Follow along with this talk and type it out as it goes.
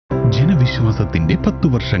ജനവിശ്വാസത്തിന്റെ 10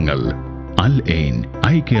 വർഷങ്ങൾ. അൽ ഐൻ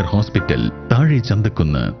eye care hospital, താഴെ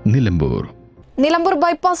Chanthakkunnu, Nilambur. Nilambur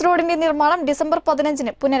bypass റോഡിന്റെ നിർമ്മാണം ഡിസംബർ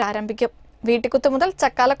 15-ന് പുനരാരംഭിക്കും. വീട്ടിക്കുത്ത് മുതൽ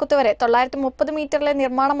ചക്കാലക്കുത്ത് വരെ 930 മീറ്ററിലെ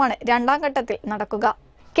നിർമ്മാണമാണ് രണ്ടാം ഘട്ടത്തിൽ നടക്കുക.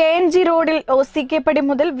 KNG റോഡിൽ OCK പടി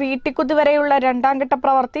മുതൽ വീട്ടിക്കുത്ത് വരെയുള്ള രണ്ടാം ഘട്ട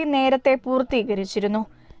പ്രവൃത്തി നേരത്തെ പൂർത്തീകരിച്ചിരുന്നു.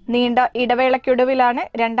 നീണ്ട ഇടവേളയ്ക്കൊടുവിലാണ്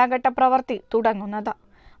രണ്ടാം ഘട്ട പ്രവൃത്തി തുടങ്ങുന്നത്.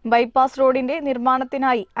 ബൈപ്പാസ് റോഡിന്റെ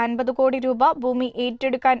നിർമ്മാണത്തിനായി 50 കോടി രൂപ ഭൂമി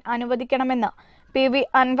ഏറ്റെടുക്കാൻ അനുവദിക്കണമെന്ന് PV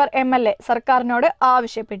അൻവർ MLA സർക്കാരിനോട്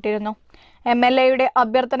ആവശ്യപ്പെട്ടിരുന്നു. MLAയുടെ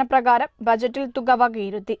അഭ്യർത്ഥന പ്രകാരം ബജറ്റിൽ തുക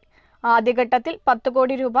വകയിരുത്തി. ആദ്യഘട്ടത്തിൽ 10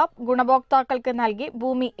 കോടി രൂപ ഗുണഭോക്താക്കൾക്ക് നൽകി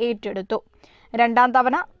ഭൂമി ഏറ്റെടുത്തു. രണ്ടാം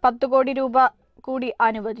തവണ 10 കോടി രൂപ കൂടി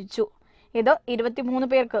അനുവദിച്ചു. ഇത്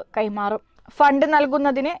 23 പേർക്ക് കൈമാറും. ഫണ്ട്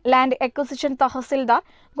നൽകുന്നതിന് ലാൻഡ് അക്വിസിഷൻ തഹസിൽദാർ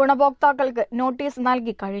ഗുണഭോക്താക്കൾക്ക് നോട്ടീസ്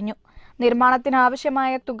നൽകി കഴിഞ്ഞു.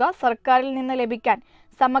 നിർമ്മാണത്തിനാവശ്യമായ തുക സർക്കാരിൽ നിന്ന് ലഭിക്കാൻ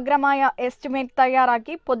സമഗ്രമായ എസ്റ്റിമേറ്റ്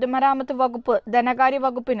തയ്യാറാക്കി പൊതുമരാമത്ത് വകുപ്പ് ധനകാര്യ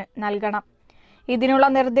വകുപ്പിന് നൽകണം. ഇതിനുള്ള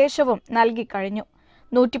നിർദ്ദേശവും നൽകി കഴിഞ്ഞു.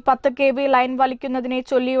 110 kV ലൈൻ വലിക്കുന്നതിനെ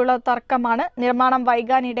ചൊല്ലിയുള്ള തർക്കമാണ് നിർമ്മാണം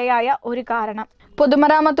വൈകാനിടയായ ഒരു കാരണം.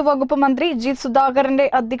 പൊതുമരാമത്ത് വകുപ്പ് മന്ത്രി G. സുധാകരന്റെ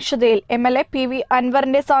അധ്യക്ഷതയിൽ MLA PV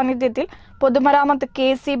അൻവറിന്റെ സാന്നിധ്യത്തിൽ പൊതുമരാമത്ത്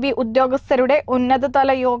KCB ഉദ്യോഗസ്ഥരുടെ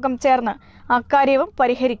ഉന്നതതല യോഗം ചേർന്ന് അക്കാര്യവും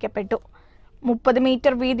പരിഹരിക്കപ്പെട്ടു. 30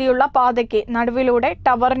 മീറ്റർ വീതിയുള്ള പാതയ്ക്ക് നടുവിലൂടെ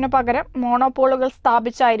ടവറിനു പകരം മോണോപോളുകൾ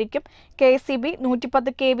സ്ഥാപിച്ചായിരിക്കും KCB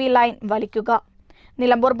 110 kV ലൈൻ വലിക്കുക.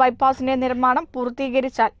 നിലമ്പൂർ ബൈപ്പാസിന്റെ നിർമ്മാണം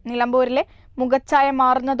പൂർത്തീകരിച്ചാൽ നിലമ്പൂരിലെ മുഖച്ഛായ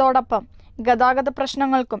മാറുന്നതോടൊപ്പം ഗതാഗത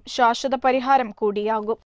പ്രശ്നങ്ങൾക്കും ശാശ്വത പരിഹാരം കൂടിയാകും.